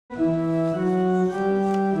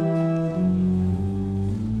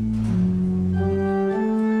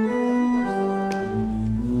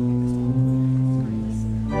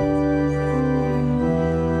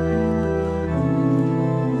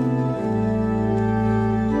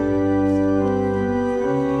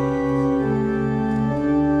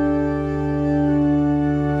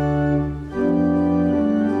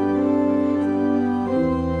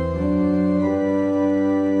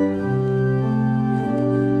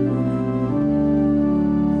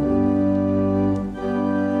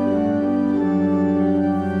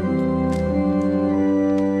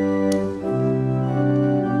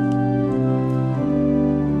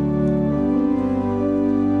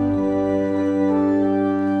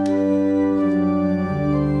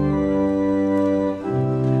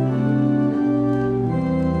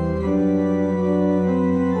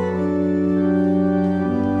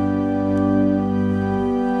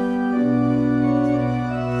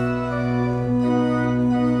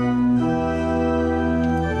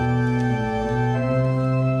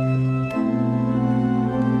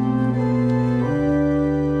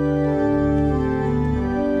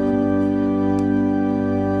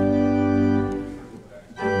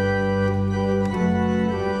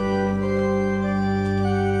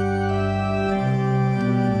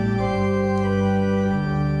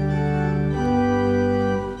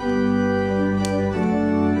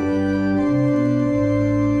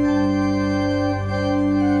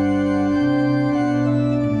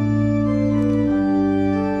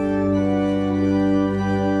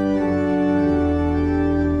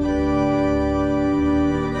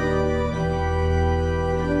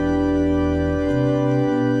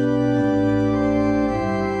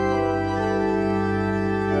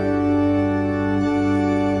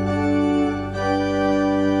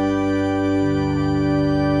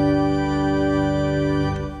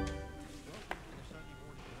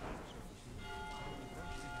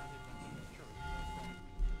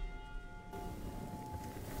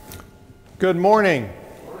Good morning.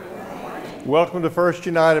 Welcome to First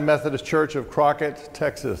United Methodist Church of Crockett,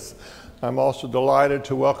 Texas. I'm also delighted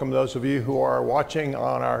to welcome those of you who are watching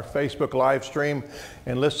on our Facebook live stream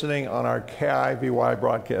and listening on our KIVY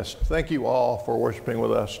broadcast. Thank you all for worshiping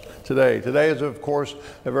with us today. Today is, of course,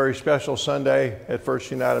 a very special Sunday at First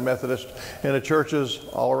United Methodist and at churches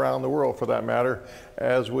all around the world, for that matter,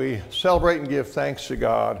 as we celebrate and give thanks to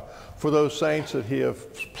God for those saints that He has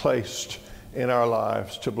placed in our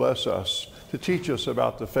lives to bless us, to teach us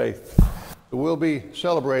about the faith. We'll be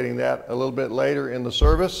celebrating that a little bit later in the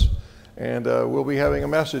service, and we'll be having a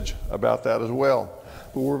message about that as well.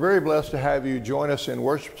 But we're very blessed to have you join us in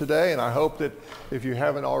worship today, and I hope that if you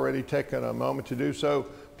haven't already taken a moment to do so,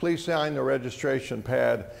 please sign the registration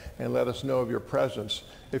pad and let us know of your presence.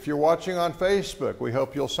 If you're watching on Facebook, we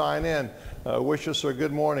hope you'll sign in, wish us a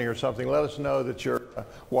good morning or something. Let us know that you're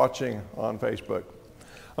watching on Facebook.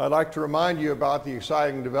 I'd like to remind you about the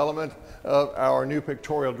exciting development of our new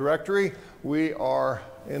pictorial directory. We are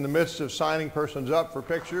in the midst of signing persons up for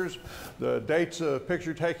pictures. The dates of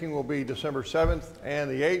picture taking will be December 7th and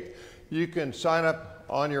the 8th. You can sign up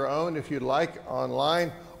on your own if you'd like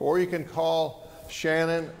online, or you can call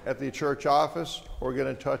Shannon at the church office or get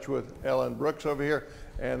in touch with Ellen Brooks over here,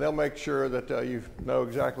 and they'll make sure that you know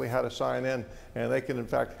exactly how to sign in, and they can in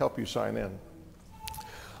fact help you sign in.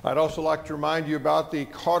 I'd also like to remind you about the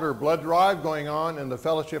Carter Blood Drive going on in the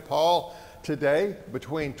Fellowship Hall today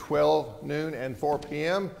between 12 noon and 4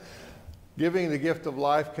 p.m. Giving the gift of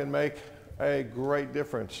life can make a great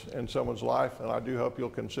difference in someone's life, and I do hope you'll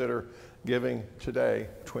consider giving today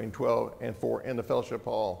between 12 and 4 in the Fellowship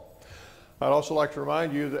Hall. I'd also like to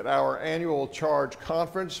remind you that our annual Charge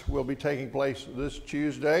Conference will be taking place this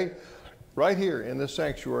Tuesday right here in this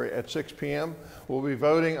sanctuary at 6 p.m. We'll be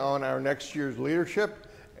voting on our next year's leadership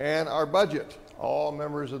and our budget. All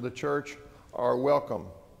members of the church are welcome.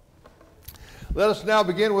 Let us now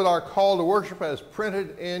begin with our call to worship as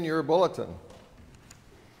printed in your bulletin.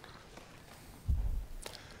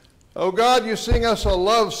 Oh God, you sing us a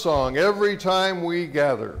love song every time we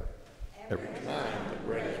gather. Every time the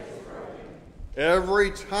bread is broken. Every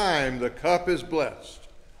time the cup is blessed.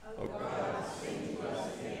 Oh God, sing to us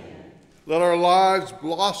again. Let our lives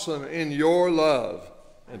blossom in your love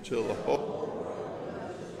until the whole.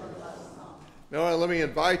 Now let me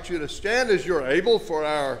invite you to stand as you're able for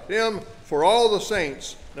our hymn, For All the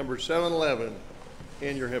Saints, number 711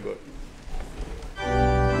 in your hymn book.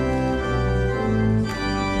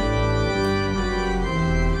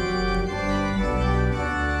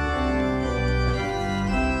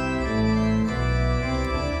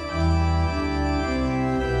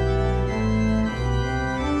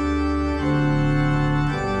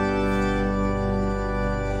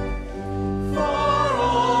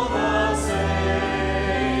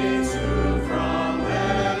 From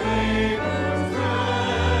their labors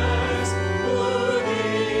rise, who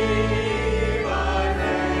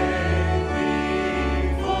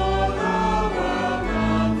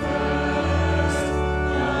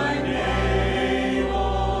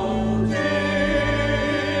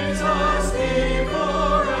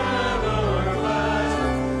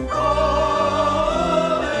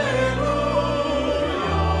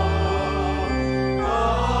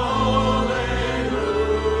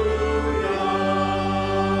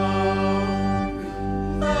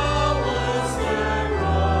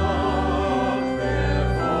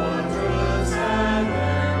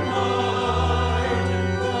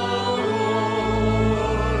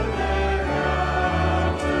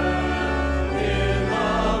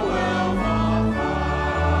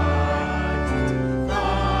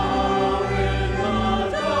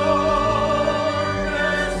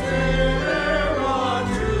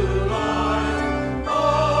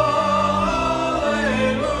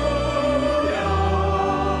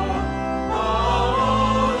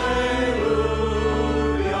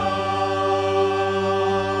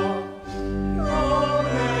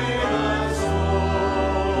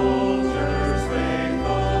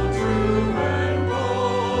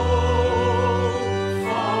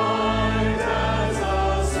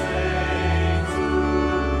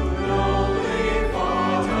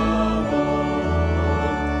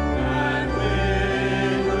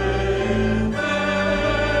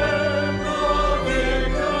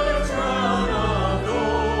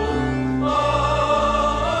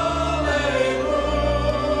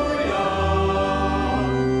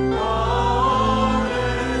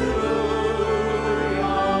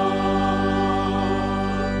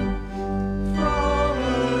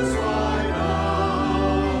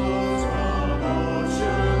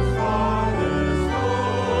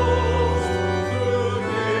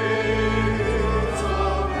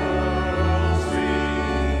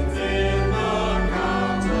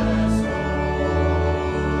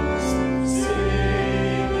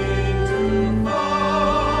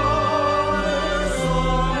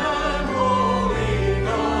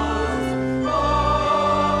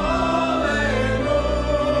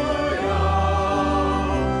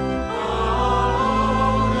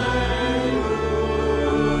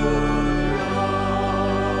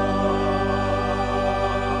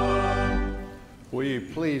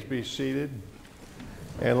please be seated?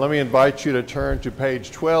 And let me invite you to turn to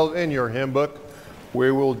page 12 in your hymn book,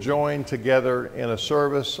 where we'll join together in a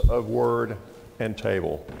service of word and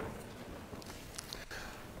table.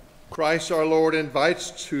 Christ our Lord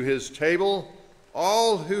invites to his table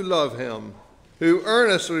all who love him, who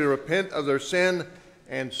earnestly repent of their sin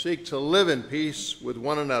and seek to live in peace with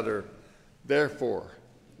one another. Therefore,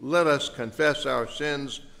 let us confess our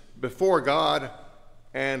sins before God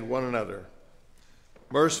and one another.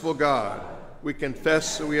 Merciful God, we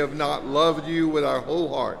confess that we have not loved you with our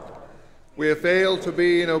whole heart. We have failed to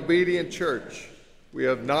be an obedient church. We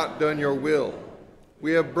have not done your will.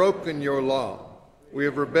 We have broken your law. We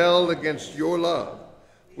have rebelled against your love.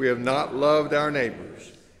 We have not loved our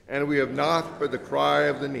neighbors, and we have not heard the cry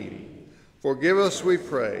of the needy. Forgive us, we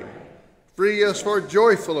pray. Free us for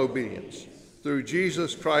joyful obedience. Through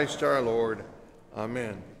Jesus Christ our Lord.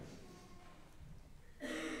 Amen.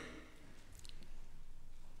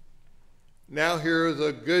 Now hear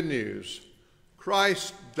the good news.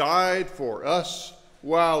 Christ died for us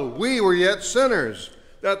while we were yet sinners.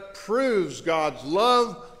 That proves God's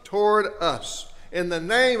love toward us. In the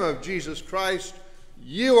name of Jesus Christ,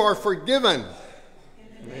 you are forgiven.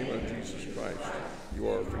 In the name of Jesus Christ, you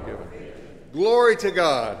are forgiven. Glory to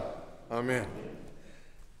God. Amen.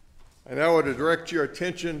 I now want to direct your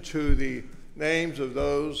attention to the names of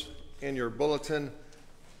those in your bulletin,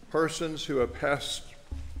 persons who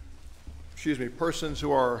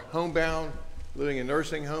are homebound, living in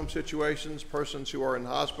nursing home situations, persons who are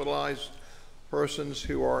hospitalized, persons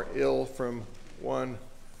who are ill from one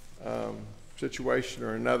situation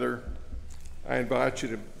or another. I invite you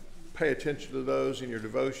to pay attention to those in your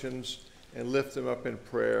devotions and lift them up in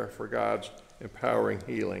prayer for God's empowering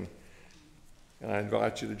healing. And I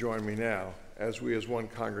invite you to join me now as we as one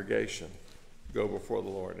congregation go before the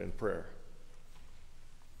Lord in prayer.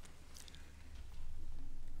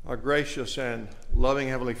 Our gracious and loving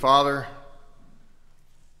Heavenly Father,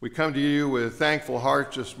 we come to you with thankful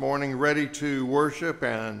hearts this morning, ready to worship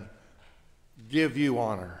and give you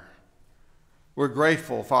honor. We're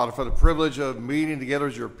grateful, Father, for the privilege of meeting together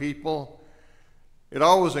as your people. It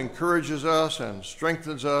always encourages us and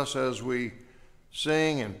strengthens us as we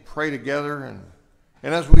sing and pray together, and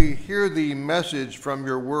as we hear the message from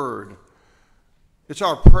your word. It's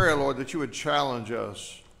our prayer, Lord, that you would challenge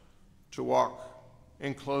us to walk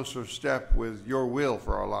in closer step with your will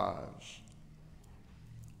for our lives.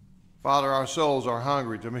 Father, our souls are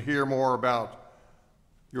hungry to hear more about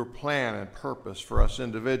your plan and purpose for us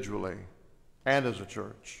individually and as a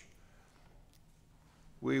church.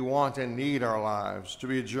 We want and need our lives to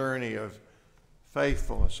be a journey of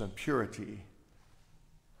faithfulness and purity.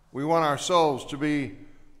 We want our souls to be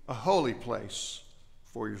a holy place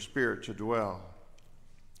for your Spirit to dwell.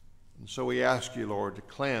 And so we ask you, Lord, to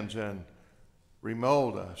cleanse and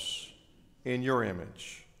remold us in your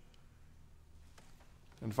image.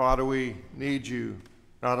 And Father, we need you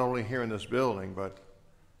not only here in this building, but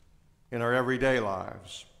in our everyday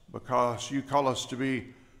lives, because you call us to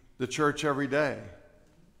be the church every day.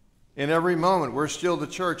 In every moment, we're still the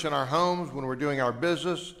church in our homes, when we're doing our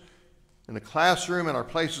business, in the classroom, in our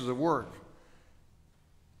places of work.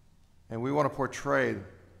 And we want to portray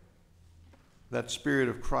that Spirit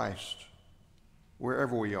of Christ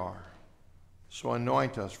wherever we are. So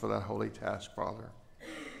anoint us for that holy task, Father.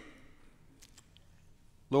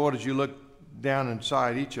 Lord, as you look down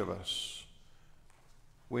inside each of us,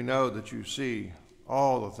 we know that you see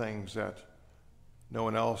all the things that no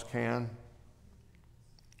one else can,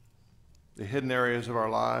 the hidden areas of our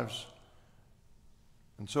lives.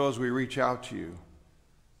 And so as we reach out to you,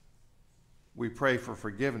 we pray for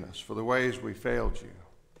forgiveness for the ways we failed you.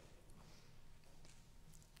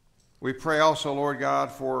 We pray also, Lord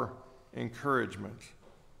God, for encouragement,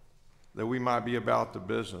 that we might be about the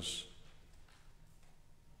business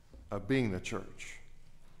of being the church.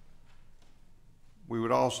 We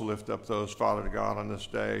would also lift up those, Father God, on this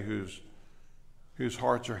day whose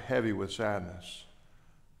hearts are heavy with sadness.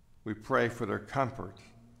 We pray for their comfort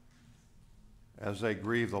as they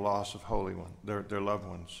grieve the loss of their loved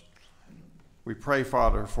ones. We pray,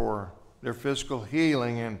 Father, for their physical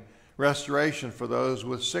healing and restoration for those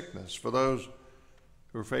with sickness, for those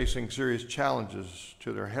who are facing serious challenges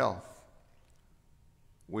to their health.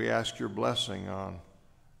 We ask your blessing on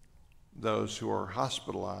those who are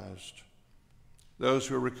hospitalized, those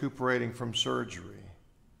who are recuperating from surgery.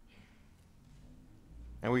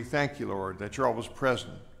 And we thank you, Lord, that you're always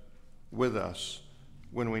present with us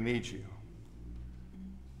when we need you.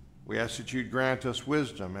 We ask that you'd grant us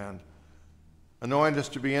wisdom and anoint us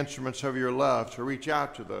to be instruments of your love, to reach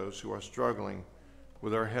out to those who are struggling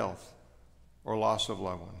with their health or loss of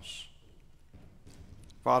loved ones.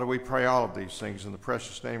 Father, we pray all of these things in the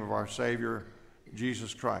precious name of our Savior,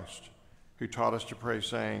 Jesus Christ, who taught us to pray,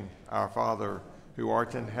 saying, Our Father, who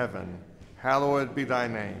art in heaven, hallowed be thy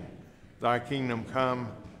name. Thy kingdom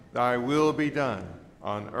come, thy will be done,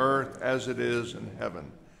 on earth as it is in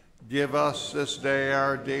heaven. Give us this day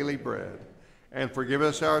our daily bread, and forgive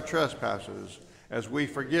us our trespasses, as we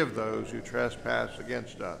forgive those who trespass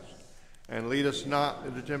against us. And lead us not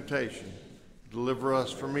into temptation, deliver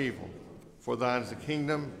us from evil. For thine is the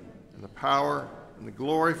kingdom, and the power, and the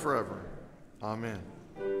glory forever. Amen.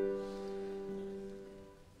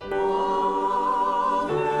 Amen.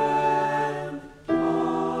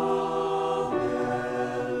 Amen.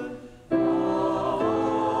 Amen.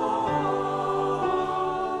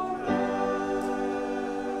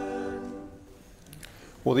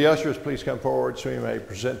 Will the ushers please come forward so we may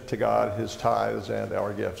present to God his tithes and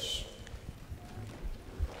our gifts.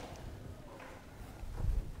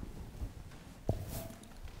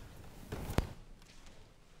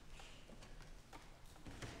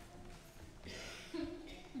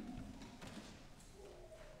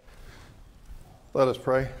 Let us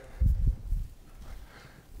pray.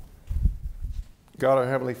 God, our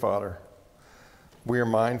Heavenly Father, we are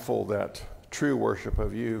mindful that true worship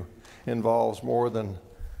of you involves more than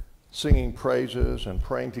singing praises and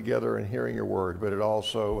praying together and hearing your word, but it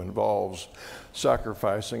also involves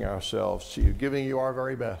sacrificing ourselves to you, giving you our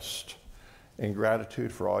very best in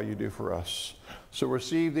gratitude for all you do for us. So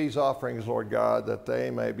receive these offerings, Lord God, that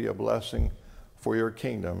they may be a blessing for your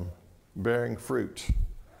kingdom, bearing fruit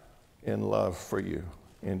in love for you.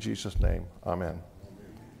 In Jesus' name, amen.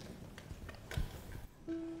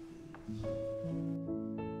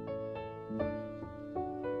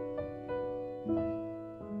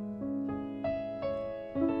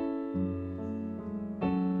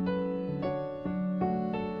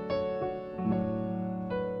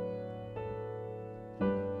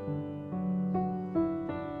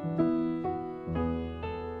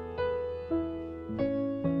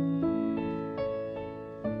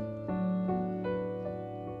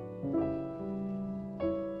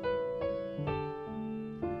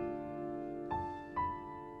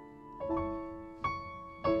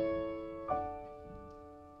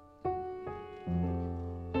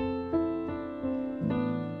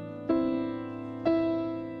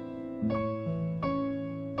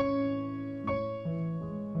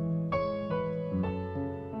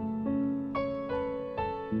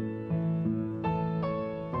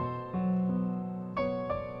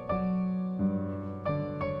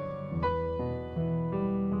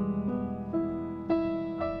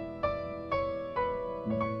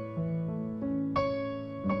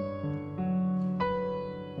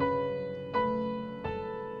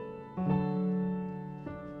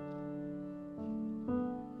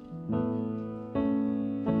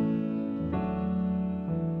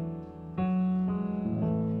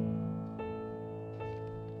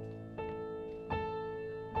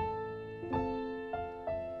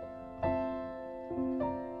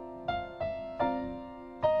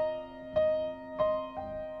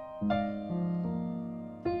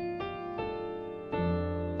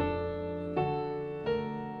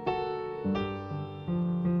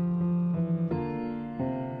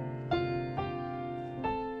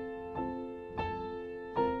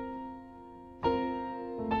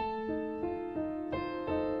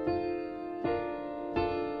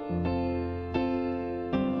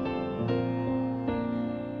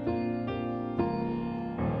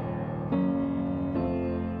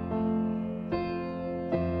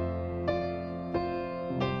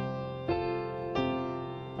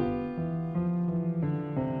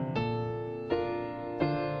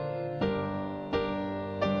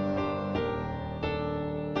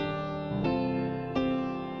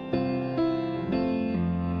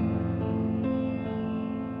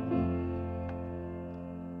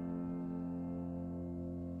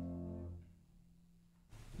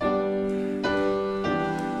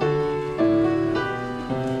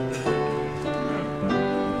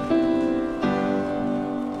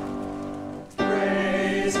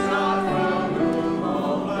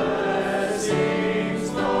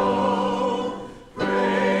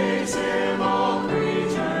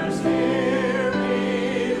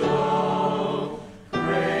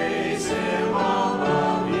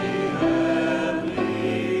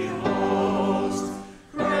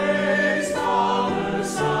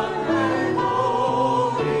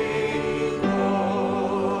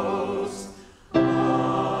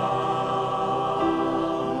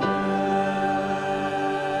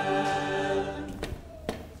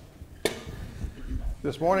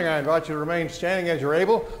 This morning, I invite you to remain standing as you're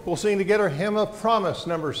able. We'll sing together Hymn of Promise,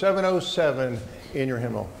 number 707 in your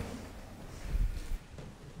hymnal.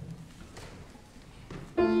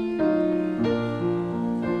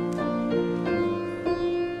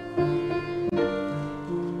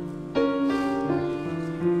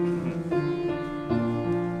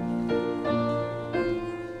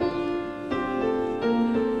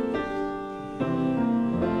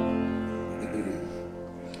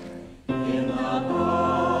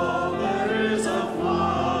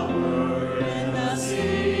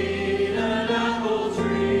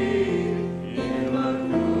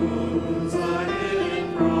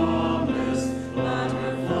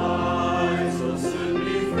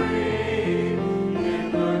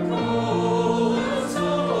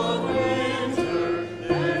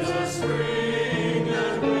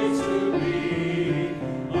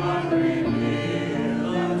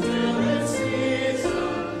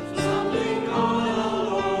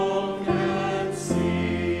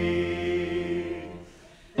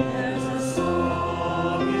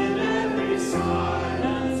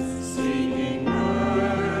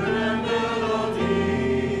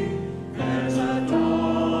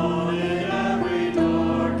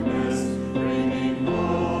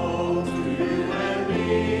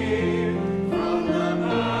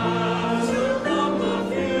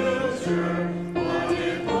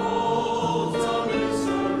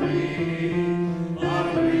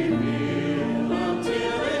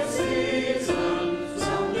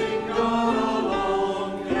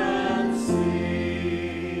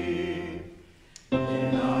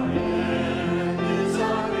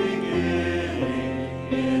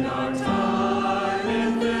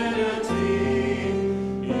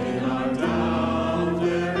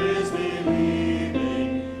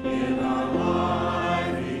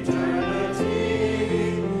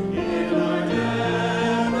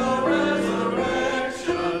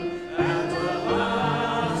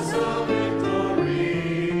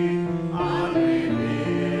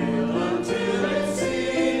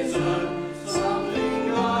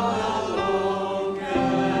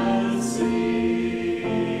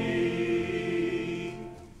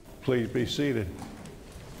 be seated.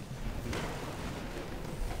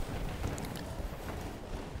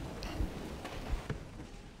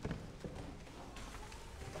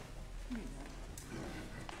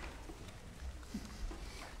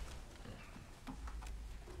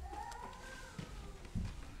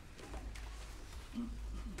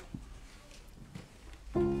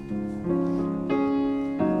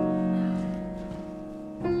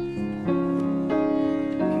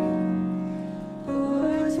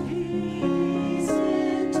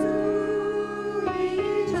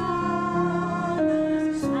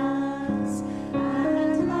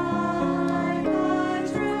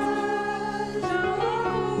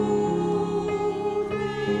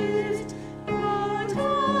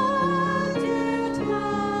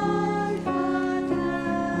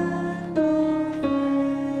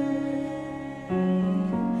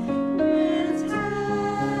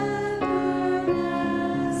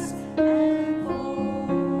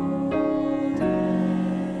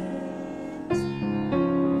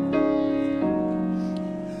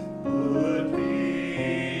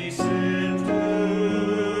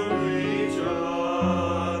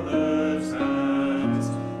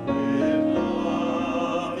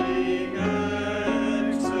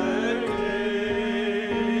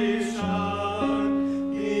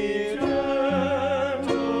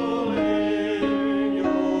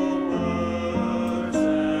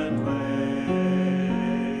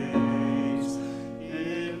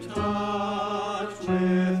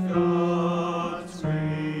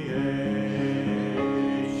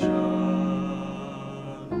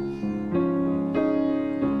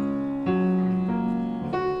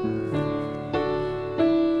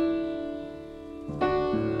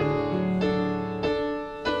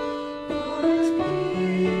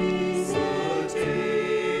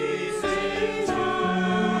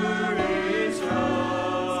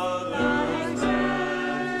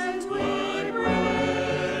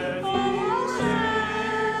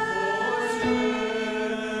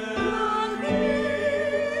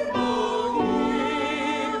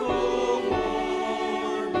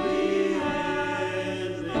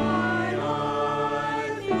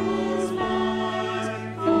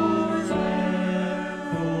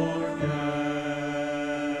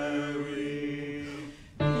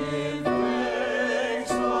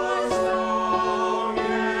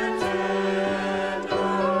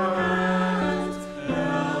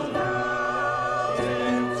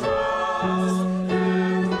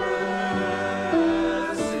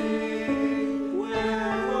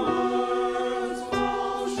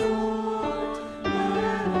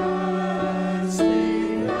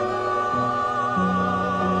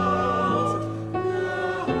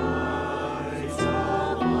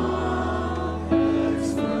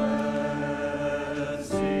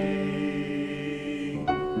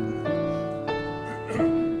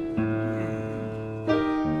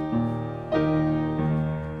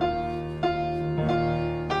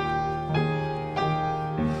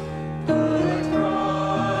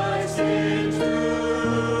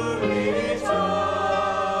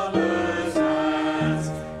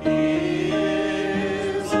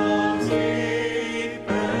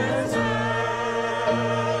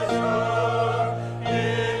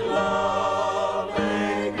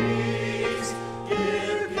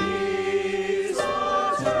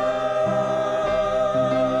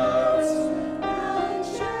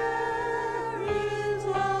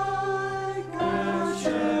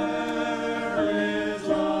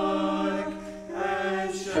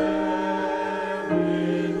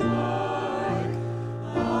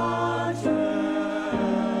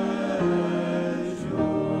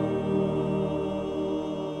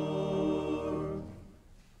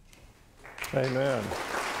 Amen.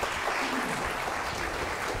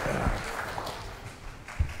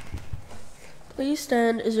 Please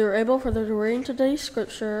stand as you are able for the reading today's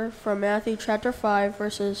scripture from Matthew chapter 5,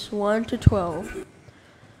 verses 1 to 12.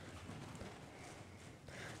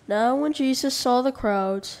 Now when Jesus saw the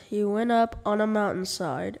crowds, he went up on a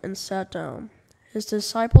mountainside and sat down. His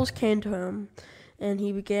disciples came to him, and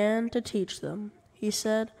he began to teach them. He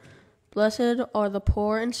said, "Blessed are the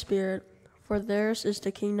poor in spirit, for theirs is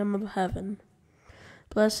the kingdom of heaven.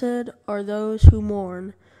 Blessed are those who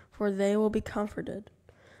mourn, for they will be comforted.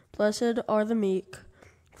 Blessed are the meek,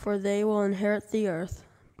 for they will inherit the earth.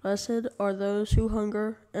 Blessed are those who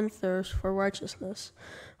hunger and thirst for righteousness,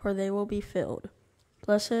 for they will be filled.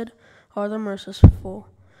 Blessed are the merciful,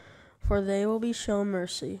 for they will be shown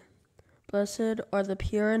mercy. Blessed are the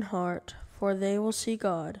pure in heart, for they will see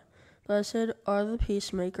God. Blessed are the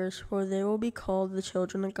peacemakers, for they will be called the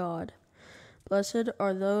children of God. Blessed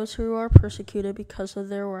are those who are persecuted because of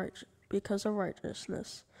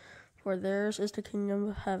righteousness, for theirs is the kingdom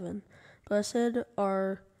of heaven. Blessed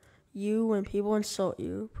are you when people insult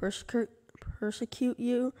you, persecute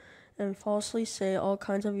you, and falsely say all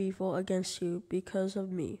kinds of evil against you because of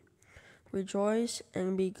me. Rejoice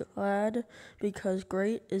and be glad, because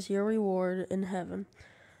great is your reward in heaven.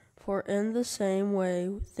 For in the same way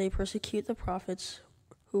they persecute the prophets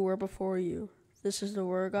who were before you. This is the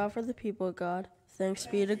word of God for the people of God. Thanks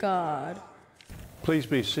be to God. Please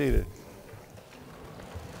be seated.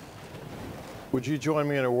 Would you join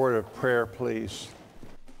me in a word of prayer, please?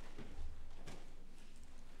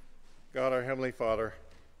 God, our Heavenly Father,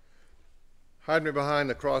 hide me behind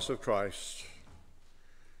the cross of Christ,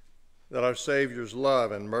 that our Savior's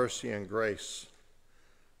love and mercy and grace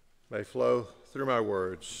may flow through my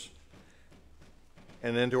words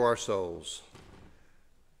and into our souls,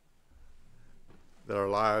 that our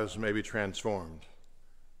lives may be transformed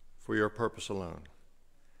for your purpose alone.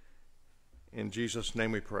 In Jesus'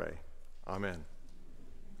 name we pray. Amen.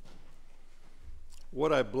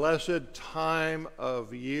 What a blessed time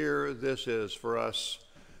of year this is for us.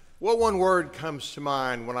 What one word comes to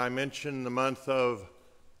mind when I mention the month of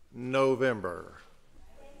November?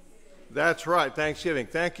 That's right, Thanksgiving.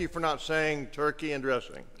 Thank you for not saying turkey and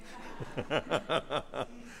dressing.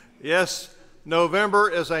 Yes,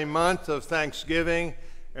 November is a month of Thanksgiving,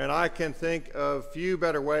 and I can think of few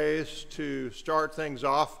better ways to start things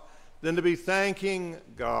off than to be thanking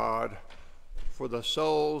God for the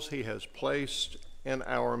souls he has placed in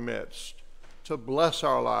our midst to bless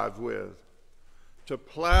our lives with, to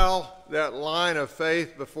plow that line of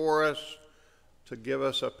faith before us, to give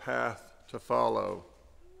us a path to follow.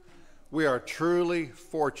 We are truly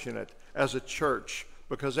fortunate as a church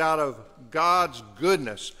because out of God's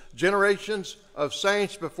goodness, generations of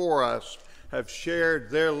saints before us have shared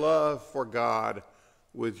their love for God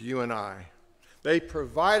with you and I. They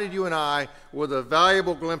provided you and I with a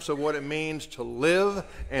valuable glimpse of what it means to live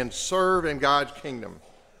and serve in God's kingdom.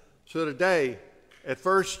 So today, at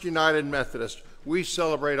First United Methodist, we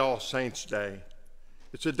celebrate All Saints' Day.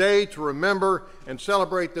 It's a day to remember and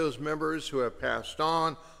celebrate those members who have passed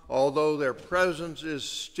on, although their presence is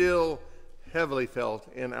still heavily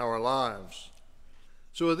felt in our lives.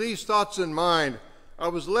 So with these thoughts in mind, I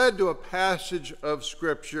was led to a passage of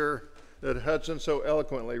Scripture that Hudson so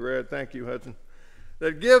eloquently read. Thank you, Hudson.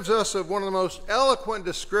 That gives us of one of the most eloquent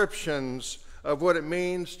descriptions of what it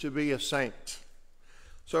means to be a saint.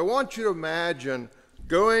 So I want you to imagine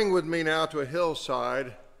going with me now to a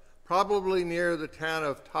hillside, probably near the town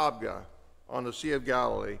of Tabgha on the Sea of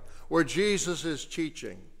Galilee, where Jesus is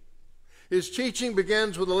teaching. His teaching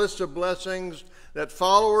begins with a list of blessings that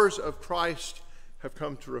followers of Christ have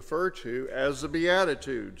come to refer to as the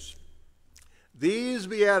Beatitudes. These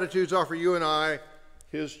Beatitudes are for you and I,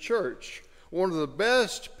 his church, one of the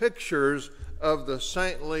best pictures of the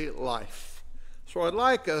saintly life. So I'd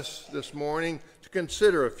like us this morning to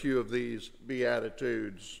consider a few of these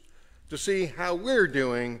Beatitudes to see how we're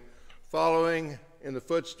doing following in the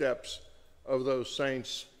footsteps of those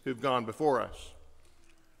saints who've gone before us.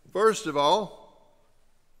 First of all,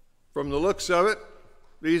 from the looks of it,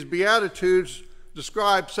 these Beatitudes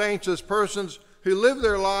describe saints as persons who live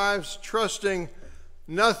their lives trusting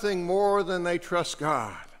nothing more than they trust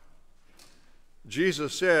God.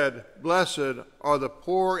 Jesus said, "Blessed are the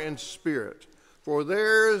poor in spirit, for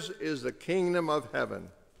theirs is the kingdom of heaven."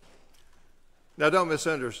 Now don't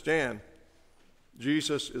misunderstand.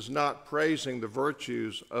 Jesus is not praising the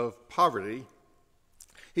virtues of poverty.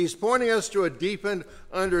 He's pointing us to a deepened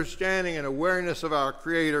understanding and awareness of our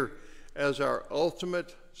Creator as our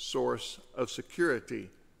ultimate source of security.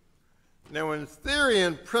 Now, in theory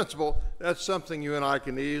and principle, that's something you and I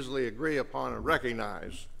can easily agree upon and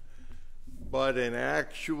recognize. But in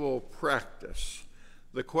actual practice,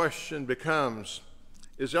 the question becomes,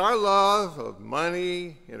 is our love of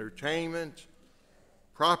money, entertainment,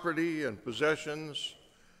 property, and possessions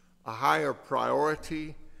a higher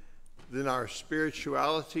priority than our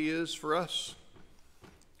spirituality is for us?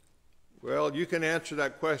 Well, you can answer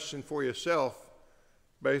that question for yourself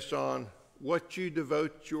based on what you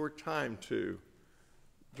devote your time to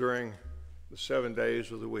during the 7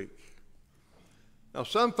 days of the week. Now,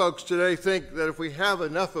 some folks today think that if we have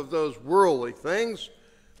enough of those worldly things,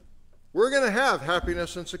 we're going to have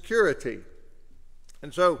happiness and security.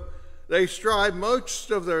 And so they strive most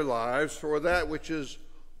of their lives for that which is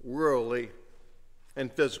worldly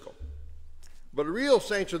and physical. But real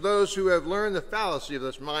saints are those who have learned the fallacy of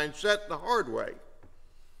this mindset the hard way.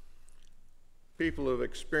 People who have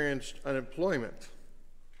experienced unemployment,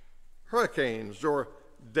 hurricanes, or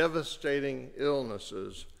devastating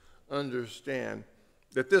illnesses understand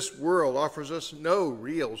that this world offers us no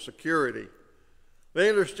real security. They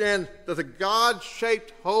understand that the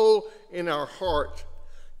God-shaped hole in our heart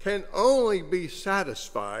can only be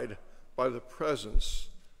satisfied by the presence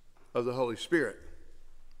of the Holy Spirit.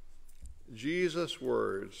 Jesus'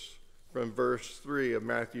 words from verse 3 of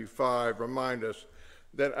Matthew 5 remind us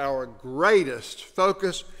that our greatest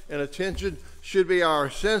focus and attention should be our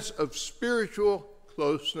sense of spiritual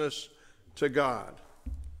closeness to God.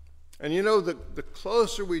 And you know, the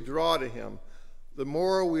closer we draw to him, the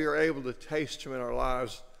more we are able to taste him in our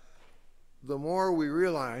lives, the more we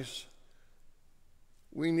realize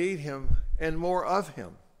we need him and more of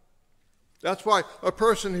him. That's why a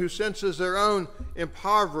person who senses their own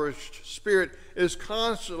impoverished spirit is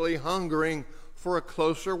constantly hungering for a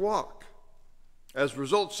closer walk. As a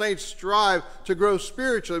result, saints strive to grow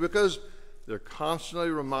spiritually because they're constantly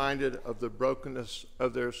reminded of the brokenness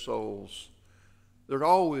of their souls. They're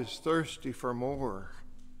always thirsty for more.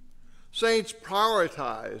 Saints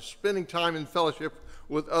prioritize spending time in fellowship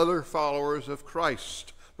with other followers of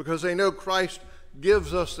Christ because they know Christ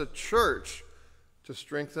gives us the church to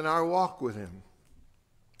strengthen our walk with him.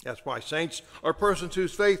 That's why saints are persons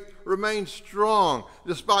whose faith remains strong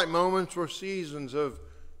despite moments or seasons of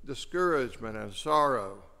discouragement and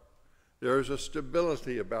sorrow. There's a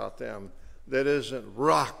stability about them that isn't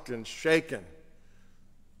rocked and shaken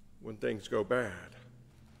when things go bad.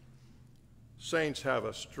 Saints have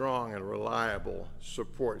a strong and reliable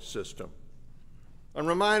support system. I'm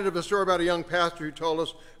reminded of a story about a young pastor who told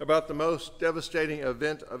us about the most devastating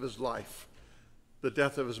event of his life, the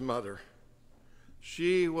death of his mother.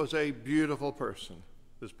 She was a beautiful person,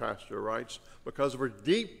 this pastor writes, because of her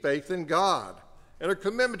deep faith in God and her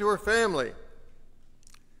commitment to her family.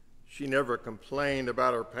 She never complained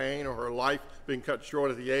about her pain or her life being cut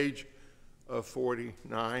short at the age of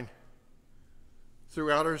 49.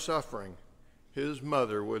 Throughout her suffering, his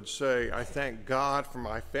mother would say, "I thank God for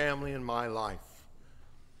my family and my life."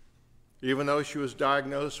 Even though she was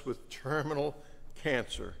diagnosed with terminal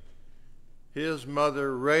cancer, his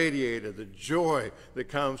mother radiated the joy that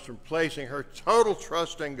comes from placing her total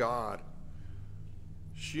trust in God.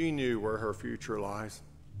 She knew where her future lies.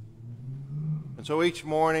 And so each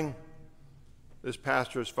morning, this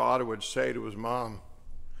pastor's father would say to his mom,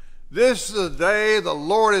 "This is the day the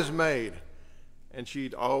Lord has made." And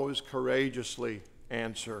she'd always courageously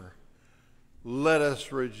answer, "Let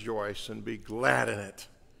us rejoice and be glad in it."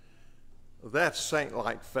 That's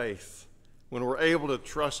saint-like faith, when we're able to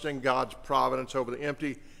trust in God's providence over the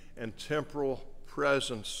empty and temporal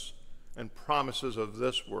presence and promises of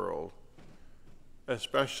this world,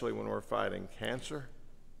 especially when we're fighting cancer.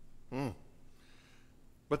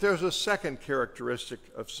 But there's a second characteristic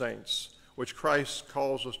of saints, which Christ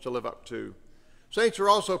calls us to live up to. Saints are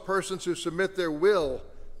also persons who submit their will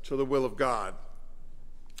to the will of God.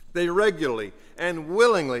 They regularly and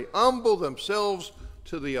willingly humble themselves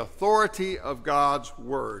to the authority of God's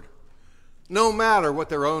word. No matter what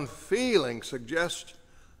their own feelings suggest,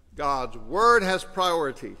 God's word has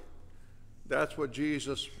priority. That's what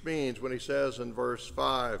Jesus means when he says in verse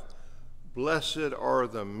 5, "Blessed are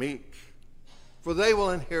the meek, for they will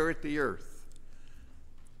inherit the earth."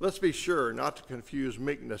 Let's be sure not to confuse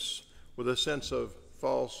meekness with a sense of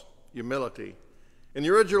false humility. In the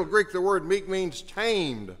original Greek, the word meek means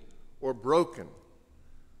tamed or broken.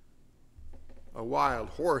 A wild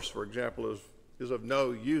horse, for example, is of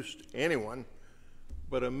no use to anyone,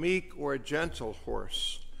 but a meek or a gentle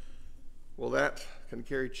horse, well, that can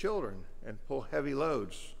carry children and pull heavy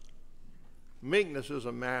loads. Meekness is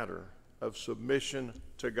a matter of submission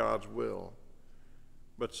to God's will,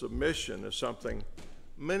 but submission is something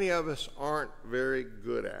many of us aren't very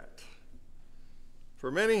good at. For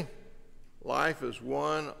many, life is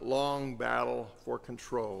one long battle for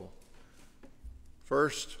control.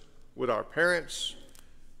 First with our parents,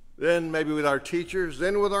 then maybe with our teachers,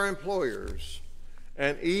 then with our employers,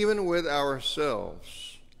 and even with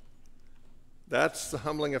ourselves. That's the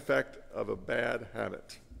humbling effect of a bad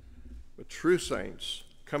habit. But true saints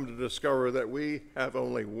come to discover that we have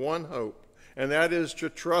only one hope, and that is to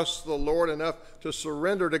trust the Lord enough to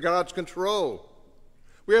surrender to God's control.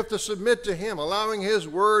 We have to submit to him, allowing his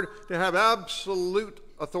word to have absolute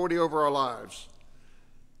authority over our lives.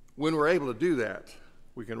 When we're able to do that,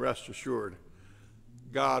 we can rest assured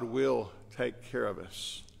God will take care of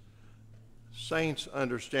us. Saints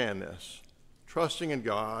understand this, trusting in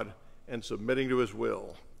God and submitting to his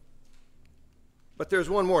will. But there's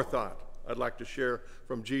one more thought I'd like to share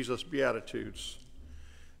from Jesus' Beatitudes.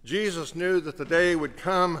 Jesus knew that the day would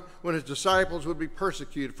come when his disciples would be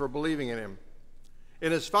persecuted for believing in him.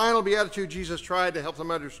 In his final beatitude, Jesus tried to help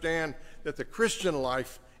them understand that the Christian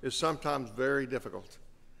life is sometimes very difficult.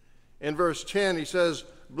 In verse 10, he says,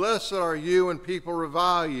 "Blessed are you when people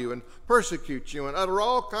revile you and persecute you and utter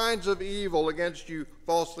all kinds of evil against you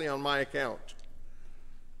falsely on my account."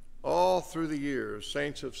 All through the years,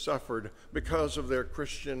 saints have suffered because of their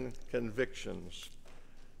Christian convictions.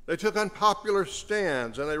 They took unpopular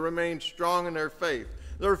stands and they remained strong in their faith.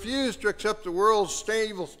 They refused to accept the world's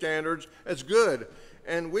evil standards as good.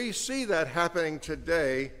 And we see that happening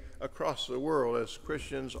today across the world as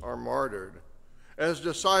Christians are martyred, as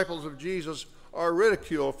disciples of Jesus are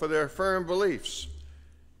ridiculed for their firm beliefs,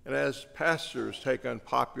 and as pastors take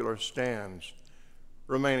unpopular stands,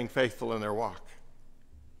 remaining faithful in their walk.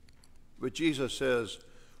 But Jesus says,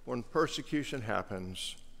 when persecution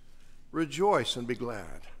happens, rejoice and be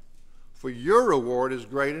glad, for your reward is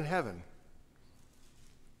great in heaven.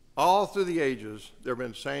 All through the ages, there have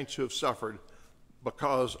been saints who have suffered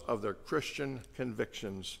because of their Christian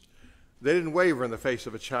convictions. They didn't waver in the face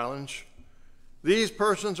of a challenge. These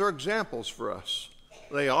persons are examples for us.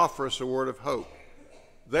 They offer us a word of hope.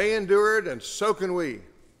 They endured, and so can we.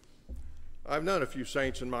 I've known a few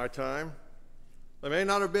saints in my time. They may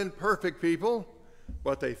not have been perfect people,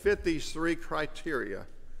 but they fit these three criteria: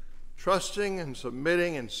 trusting and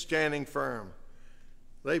submitting and standing firm.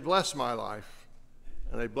 They blessed my life,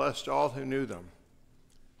 and they blessed all who knew them.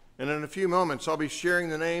 And in a few moments, I'll be sharing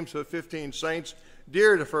the names of 15 saints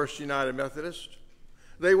dear to First United Methodist.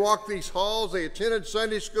 They walked these halls, they attended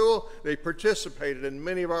Sunday school, they participated in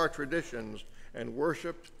many of our traditions, and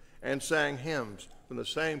worshiped and sang hymns from the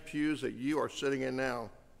same pews that you are sitting in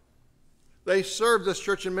now. They served this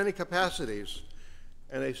church in many capacities,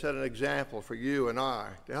 and they set an example for you and I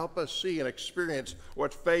to help us see and experience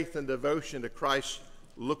what faith and devotion to Christ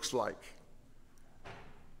looks like.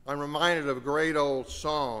 I'm reminded of a great old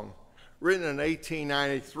song written in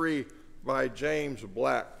 1893 by James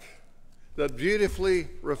Black that beautifully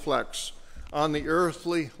reflects on the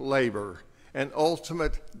earthly labor and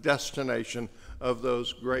ultimate destination of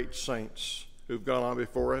those great saints who've gone on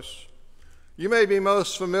before us. You may be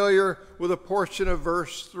most familiar with a portion of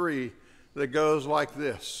verse 3 that goes like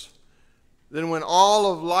this: "Then when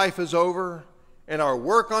all of life is over and our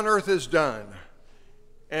work on earth is done,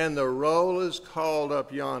 and the roll is called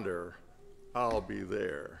up yonder, I'll be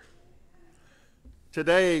there."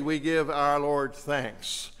 Today we give our Lord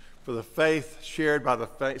thanks for the faith shared by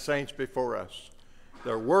the saints before us.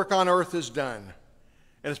 Their work on earth is done,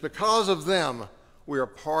 and it's because of them we are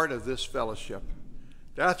part of this fellowship.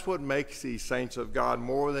 That's what makes these saints of God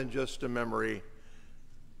more than just a memory.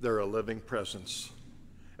 They're a living presence.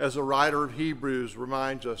 As the writer of Hebrews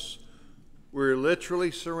reminds us, we're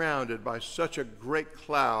literally surrounded by such a great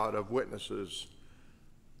cloud of witnesses.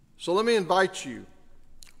 So let me invite you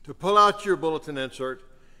to pull out your bulletin insert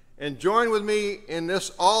and join with me in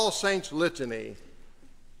this All Saints Litany,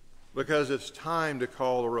 because it's time to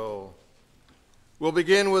call the roll. We'll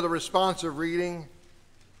begin with a responsive reading,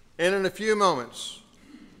 and in a few moments,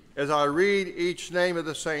 as I read each name of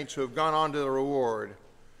the saints who have gone on to the reward,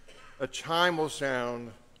 a chime will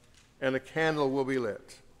sound and a candle will be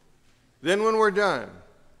lit. Then when we're done,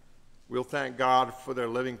 we'll thank God for their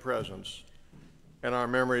living presence and our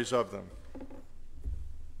memories of them.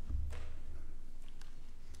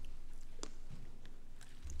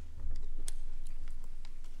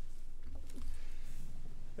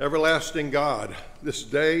 Everlasting God, this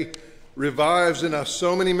day revives in us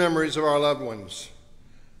so many memories of our loved ones.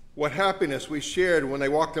 What happiness we shared when they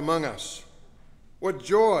walked among us. What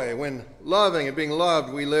joy when, loving and being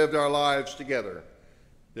loved, we lived our lives together.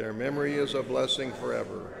 Their memory is a blessing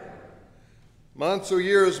forever. Months or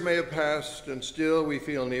years may have passed, and still we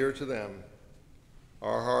feel near to them.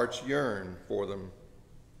 Our hearts yearn for them.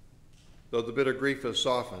 Though the bitter grief is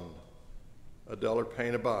softened, a duller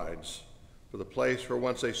pain abides, for the place where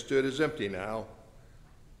once they stood is empty now.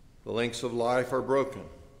 The links of life are broken,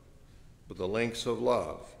 but the links of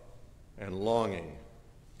love and longing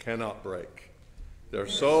cannot break. Their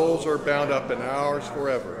souls are bound up in ours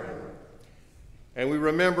forever. And we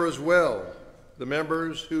remember as well the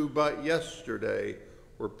members who but yesterday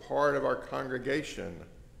were part of our congregation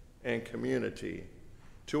and community.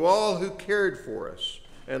 To all who cared for us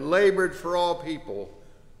and labored for all people,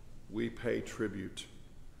 we pay tribute.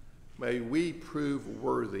 May we prove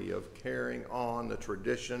worthy of carrying on the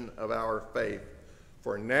tradition of our faith,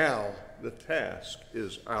 for now the task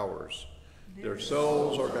is ours. Their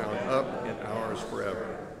souls are bound up in ours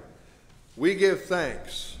forever. We give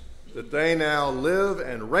thanks that they now live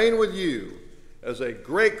and reign with you as a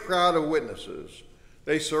great crowd of witnesses.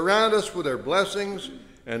 They surround us with their blessings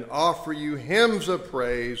and offer you hymns of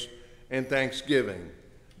praise and thanksgiving.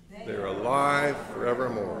 They're alive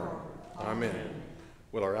forevermore. Amen.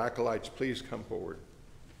 Will our acolytes please come forward?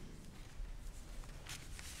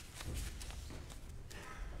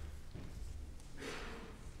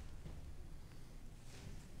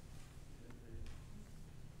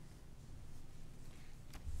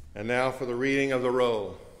 And now for the reading of the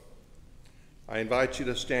roll. I invite you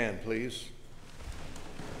to stand, please.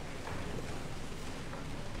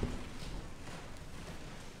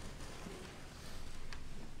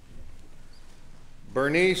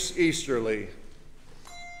 Bernice Easterly.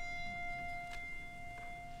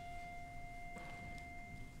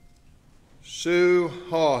 Sue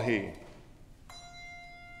Hawhey.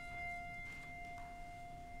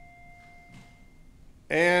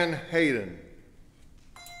 Ann Hayden.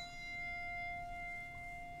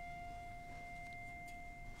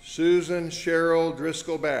 Susan Cheryl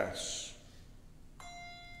Driscoll Bass.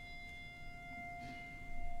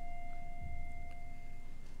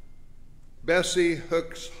 Bessie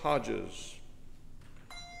Hooks Hodges.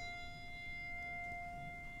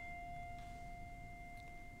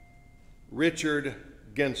 Richard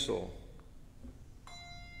Gensel.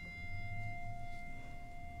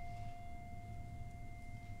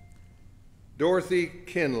 Dorothy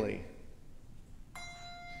Kinley.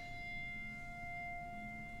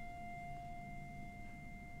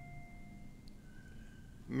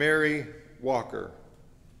 Mary Walker.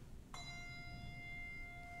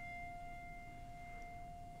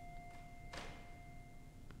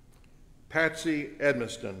 Patsy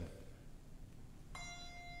Edmiston.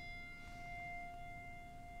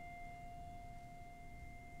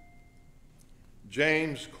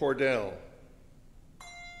 James Cordell.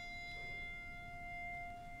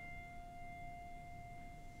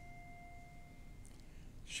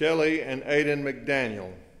 Shelley and Aidan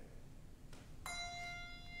McDaniel.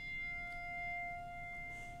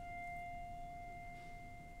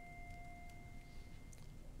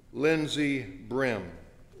 Lindsay Brim.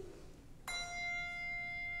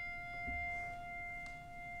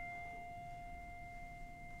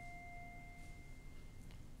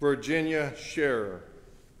 Virginia Scherer.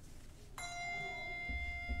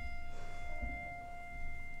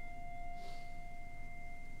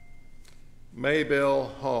 Maybelle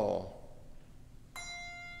Hall.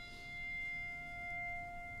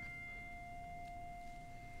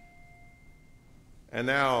 And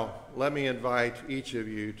now, let me invite each of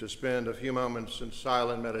you to spend a few moments in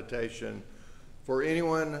silent meditation for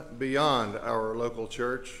anyone beyond our local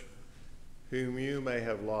church whom you may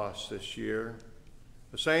have lost this year,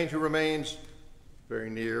 a saint who remains very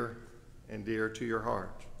near and dear to your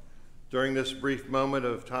heart. During this brief moment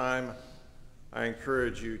of time, I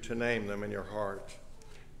encourage you to name them in your heart.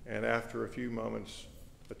 And after a few moments,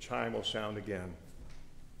 a chime will sound again.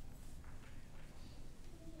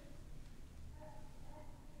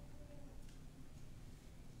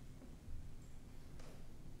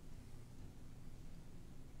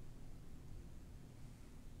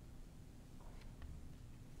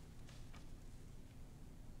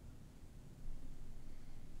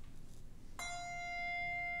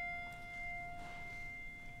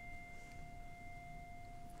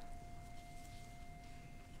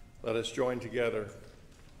 Let us join together.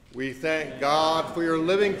 We thank God for your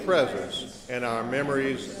living presence and our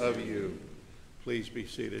memories of you. Please be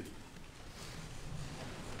seated.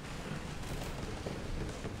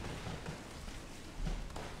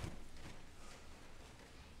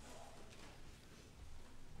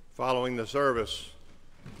 Following the service,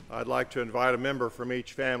 I'd like to invite a member from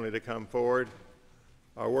each family to come forward.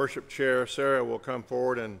 Our worship chair, Sarah, will come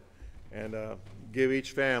forward and give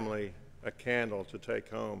each family a candle to take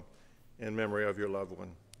home in memory of your loved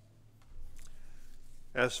one.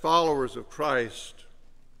 As followers of Christ,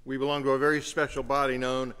 we belong to a very special body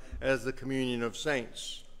known as the Communion of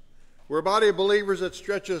Saints. We're a body of believers that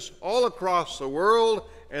stretches all across the world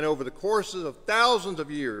and over the courses of thousands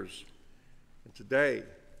of years. And today,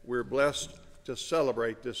 we're blessed to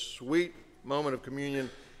celebrate this sweet moment of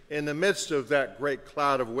communion in the midst of that great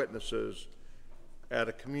cloud of witnesses at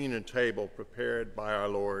a communion table prepared by our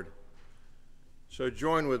Lord. So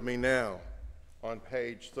join with me now on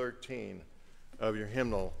page 13 of your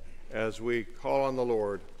hymnal as we call on the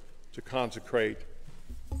Lord to consecrate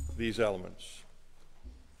these elements.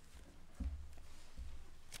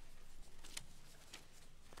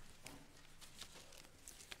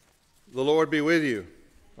 The Lord be with you,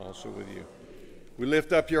 also with you. We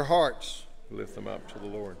lift up your hearts, we lift them up to the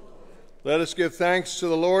Lord. Let us give thanks to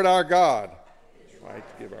the Lord our God. It's right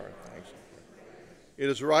to give our thanks. It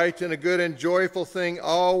is right and a good and joyful thing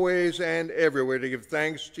always and everywhere to give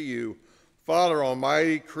thanks to you, Father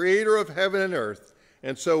Almighty, creator of heaven and earth.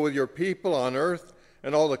 And so with your people on earth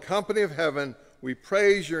and all the company of heaven, we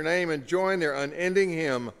praise your name and join their unending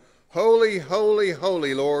hymn, Holy, holy,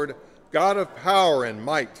 holy Lord, God of power and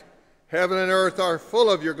might. Heaven and earth are full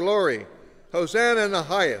of your glory. Hosanna in the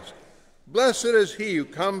highest. Blessed is he who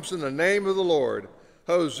comes in the name of the Lord.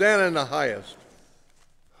 Hosanna in the highest.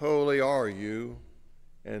 holy are you,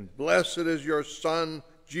 and blessed is your Son,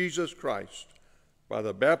 Jesus Christ. By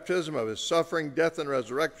the baptism of his suffering, death, and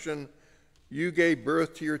resurrection, you gave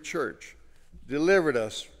birth to your church, delivered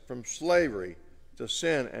us from slavery to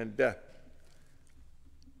sin and death,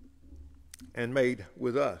 and made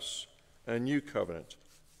with us a new covenant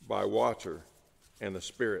by water and the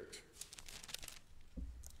Spirit.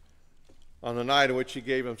 On the night in which he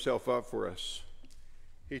gave himself up for us,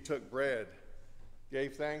 he took bread,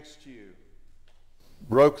 gave thanks to you,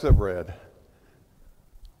 broke the bread,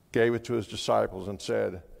 gave it to his disciples, and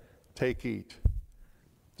said, "Take, eat.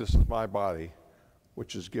 This is my body,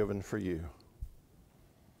 which is given for you."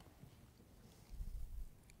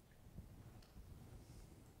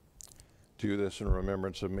 Do this in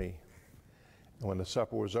remembrance of me. And when the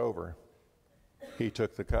supper was over, he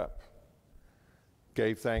took the cup,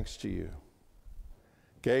 gave thanks to you,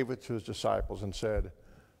 gave it to his disciples, and said,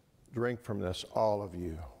 "Drink from this, all of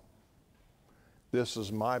you. This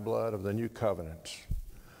is my blood of the new covenant,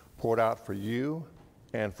 poured out for you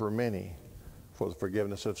and for many for the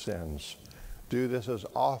forgiveness of sins. Do this as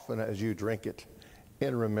often as you drink it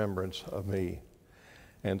in remembrance of me."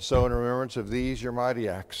 And so in remembrance of these your mighty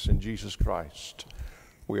acts in Jesus Christ,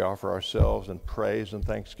 we offer ourselves in praise and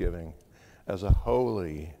thanksgiving as a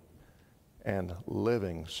holy and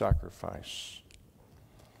living sacrifice,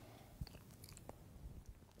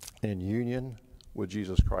 in union with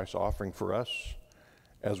Jesus Christ's offering for us,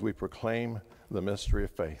 as we proclaim the mystery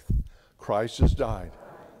of faith. Christ has died.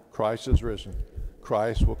 Christ is risen.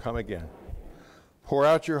 Christ will come again. Pour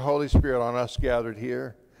out your Holy Spirit on us gathered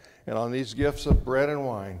here and on these gifts of bread and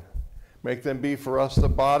wine. Make them be for us the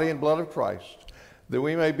body and blood of Christ, that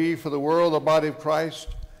we may be for the world the body of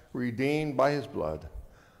Christ, redeemed by his blood.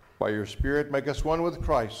 By your Spirit, make us one with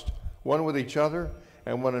Christ, one with each other,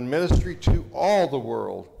 and one in ministry to all the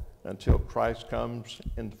world, until Christ comes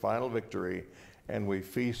in final victory and we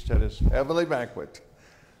feast at his heavenly banquet.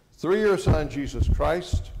 Through your Son, Jesus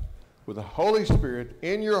Christ, with the Holy Spirit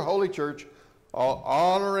in your holy church, all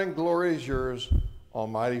honor and glory is yours,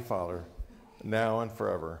 Almighty Father, now and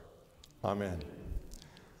forever. Amen.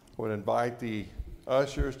 I would invite the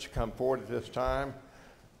ushers to come forward at this time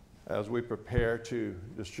as we prepare to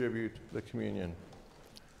distribute the communion.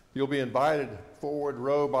 You'll be invited forward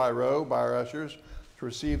row by our ushers to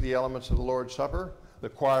receive the elements of the Lord's Supper. The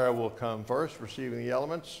choir will come first, receiving the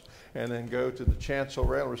elements, and then go to the chancel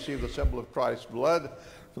rail and receive the symbol of Christ's blood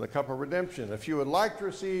from the cup of redemption. If you would like to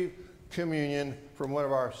receive communion from one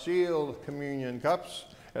of our sealed communion cups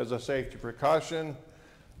as a safety precaution,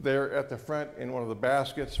 they're at the front in one of the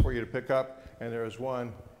baskets for you to pick up, and there is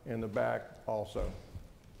one in the back also.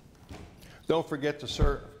 Don't forget to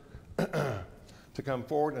serve, to come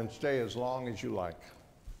forward and stay as long as you like.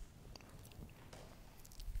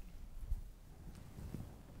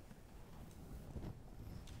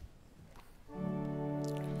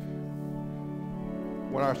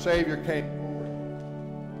 When our Savior came forward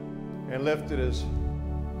and lifted his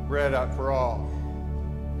bread out for all,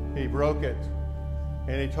 he broke it,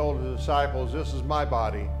 and he told his disciples, "This is my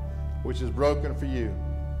body, which is broken for you."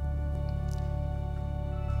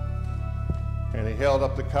 And he held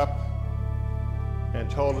up the cup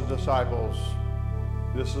and told his disciples,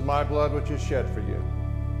 "This is my blood, which is shed for you."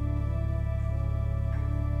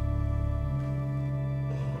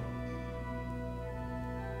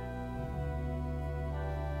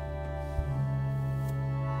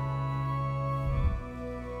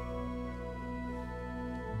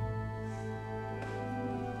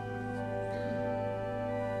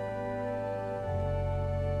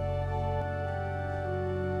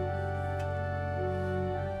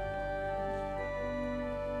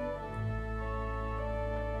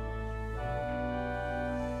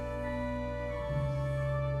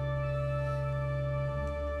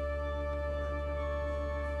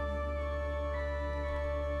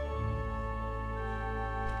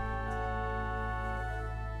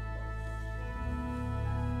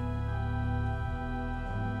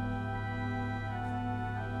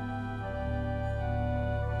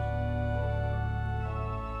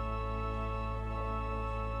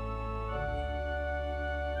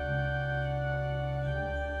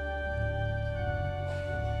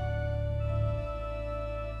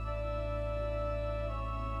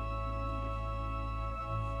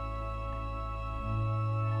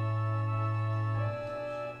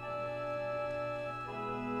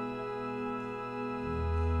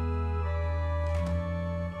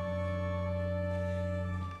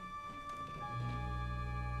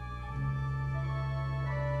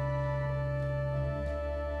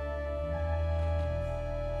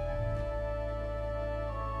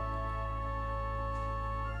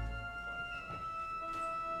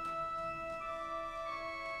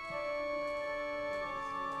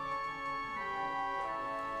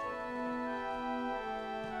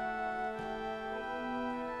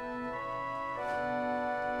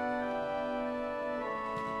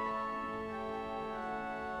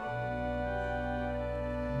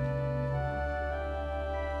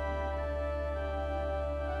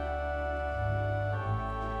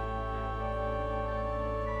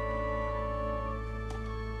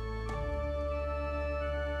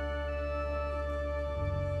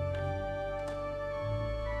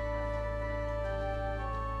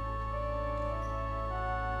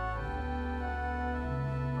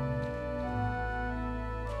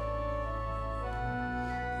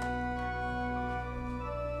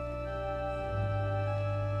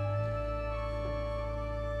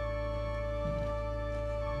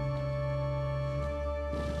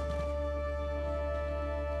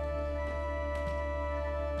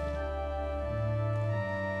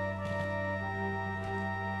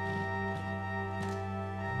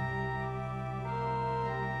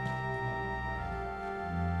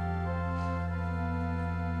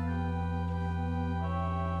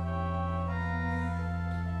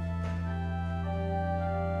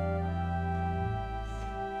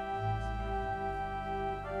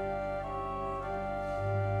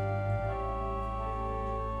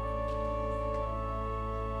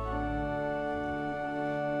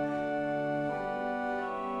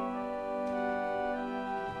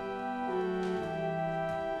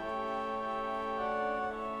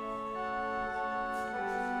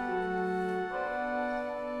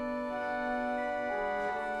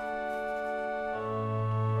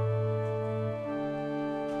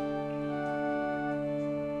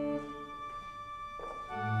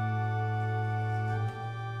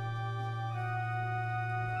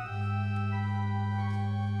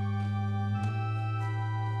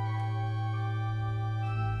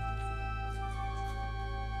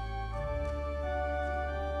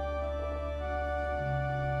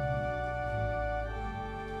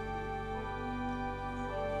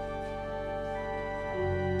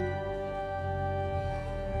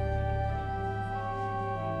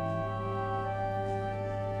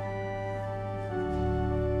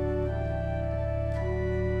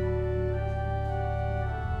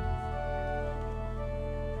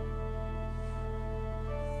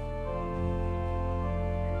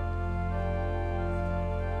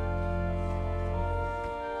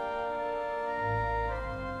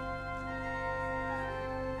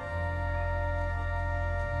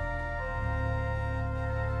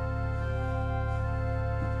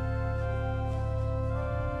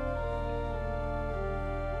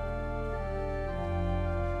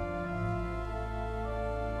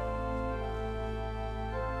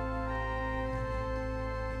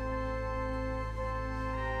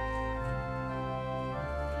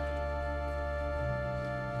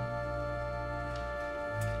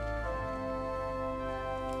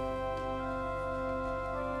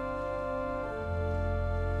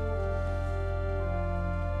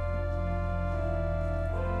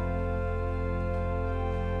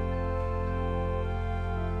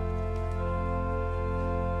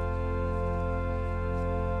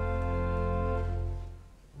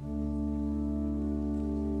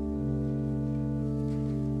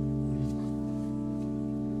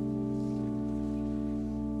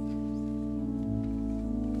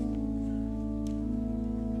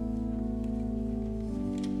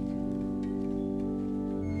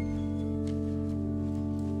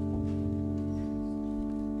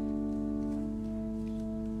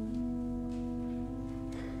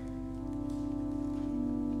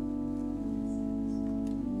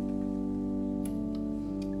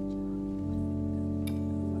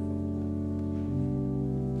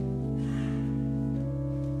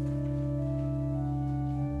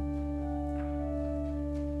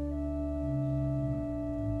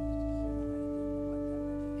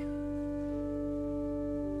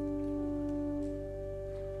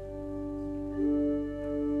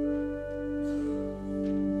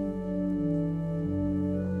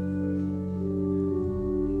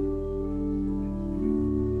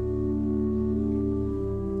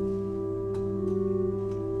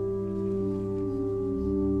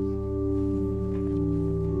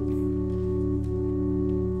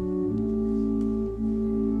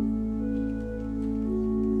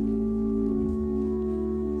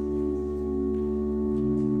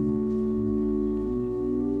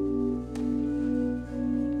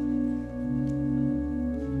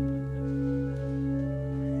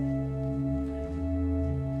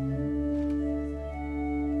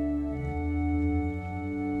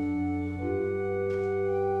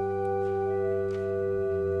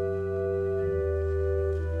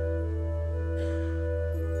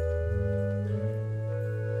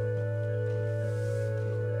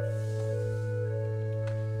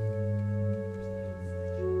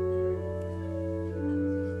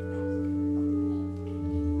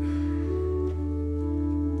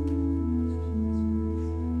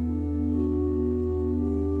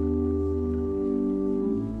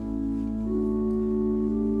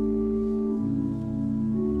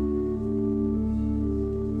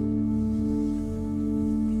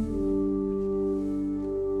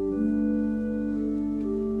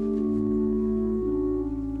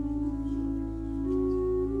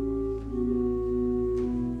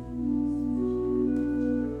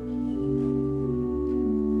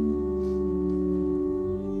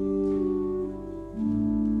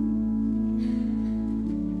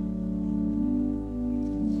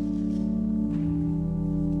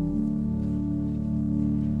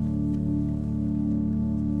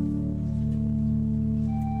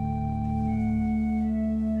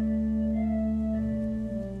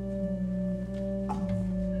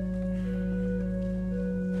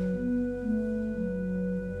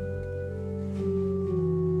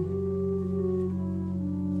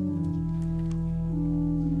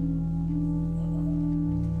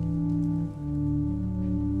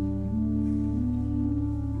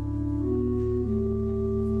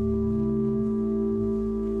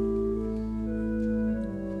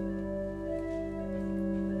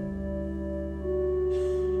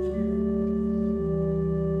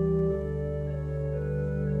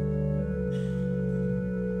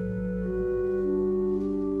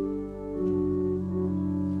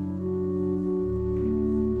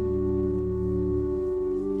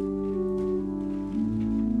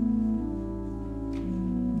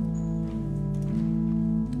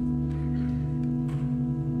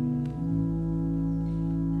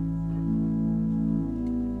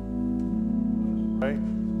 Right?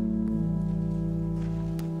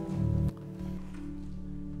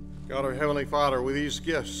 God, our Heavenly Father, with these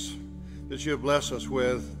gifts that you have blessed us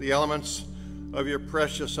with, the elements of your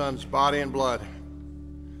precious Son's body and blood,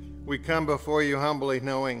 we come before you humbly,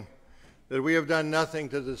 knowing that we have done nothing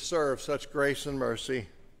to deserve such grace and mercy.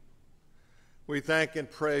 We thank and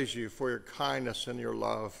praise you for your kindness and your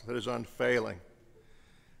love that is unfailing.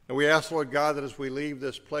 And we ask, Lord God, that as we leave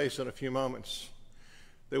this place in a few moments,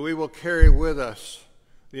 that we will carry with us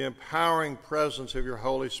the empowering presence of your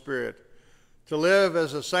Holy Spirit to live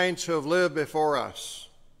as the saints who have lived before us,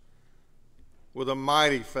 with a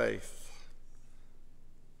mighty faith,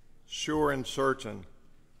 sure and certain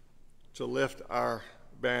to lift our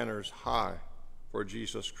banners high for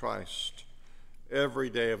Jesus Christ every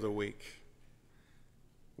day of the week.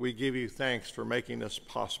 We give you thanks for making this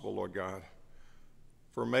possible, Lord God,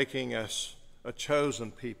 for making us a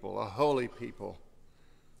chosen people, a holy people,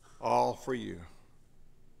 all for you.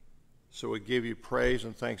 So we give you praise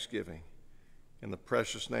and thanksgiving in the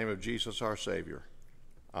precious name of Jesus our Savior.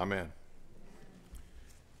 Amen.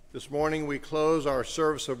 This morning we close our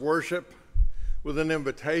service of worship with an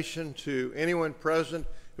invitation to anyone present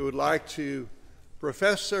who would like to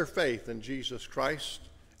profess their faith in Jesus Christ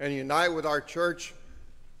and unite with our church,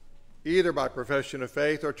 either by profession of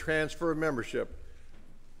faith or transfer of membership.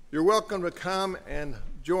 You're welcome to come and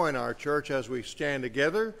join our church as we stand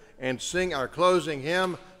together and sing our closing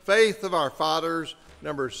hymn, Faith of Our Fathers,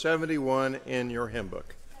 number 71 in your hymn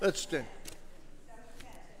book. Let's stand.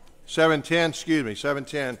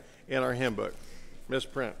 710 in our hymn book.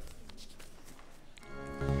 Misprint.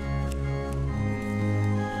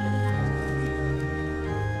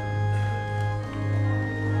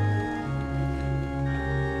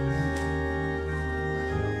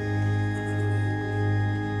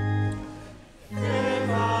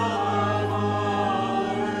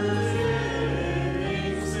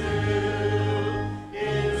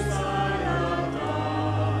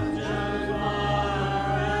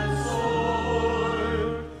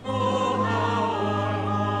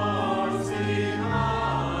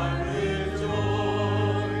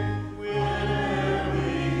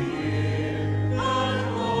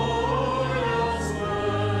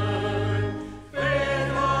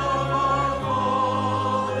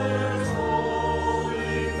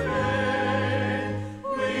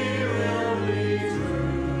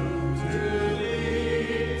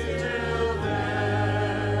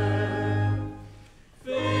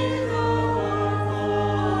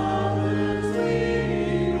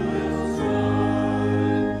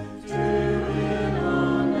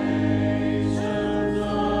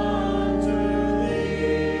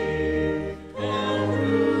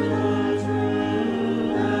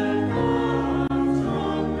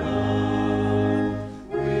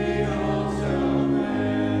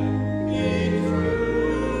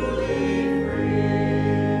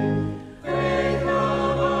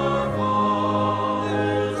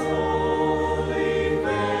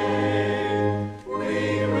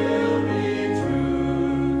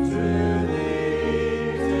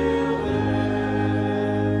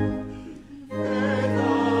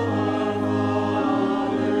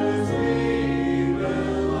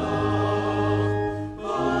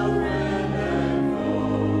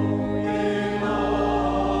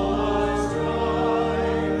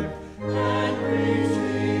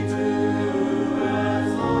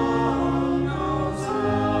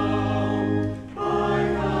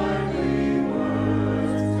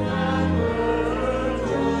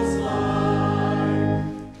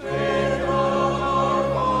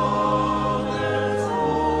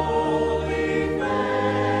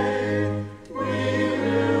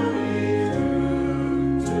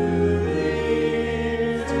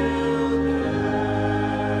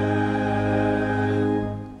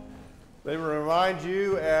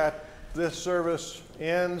 You at this service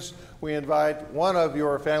ends, we invite one of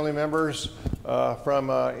your family members from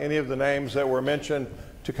any of the names that were mentioned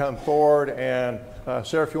to come forward. And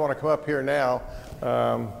Sarah, if you want to come up here now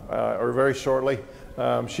or very shortly,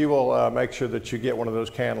 she will make sure that you get one of those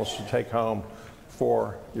candles to take home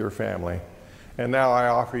for your family. And now I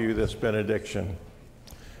offer you this benediction.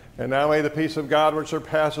 And now may the peace of God, which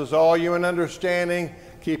surpasses all human understanding,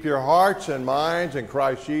 keep your hearts and minds in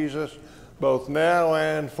Christ Jesus, both now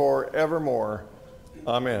and forevermore.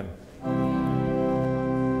 Amen.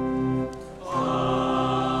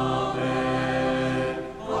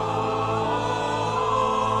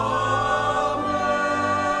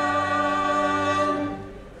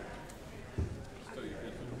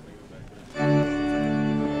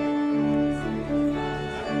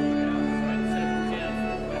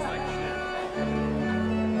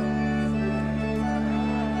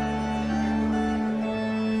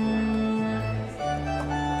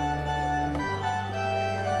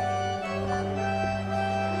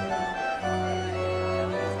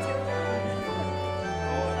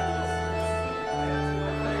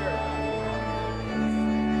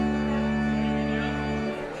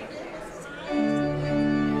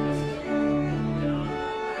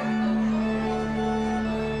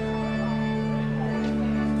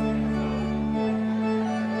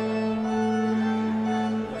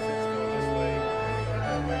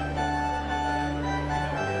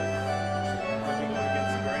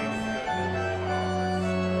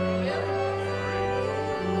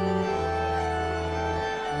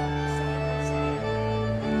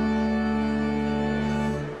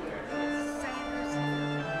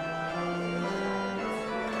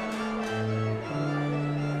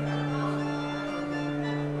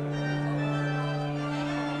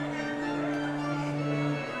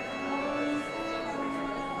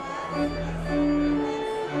 Amen.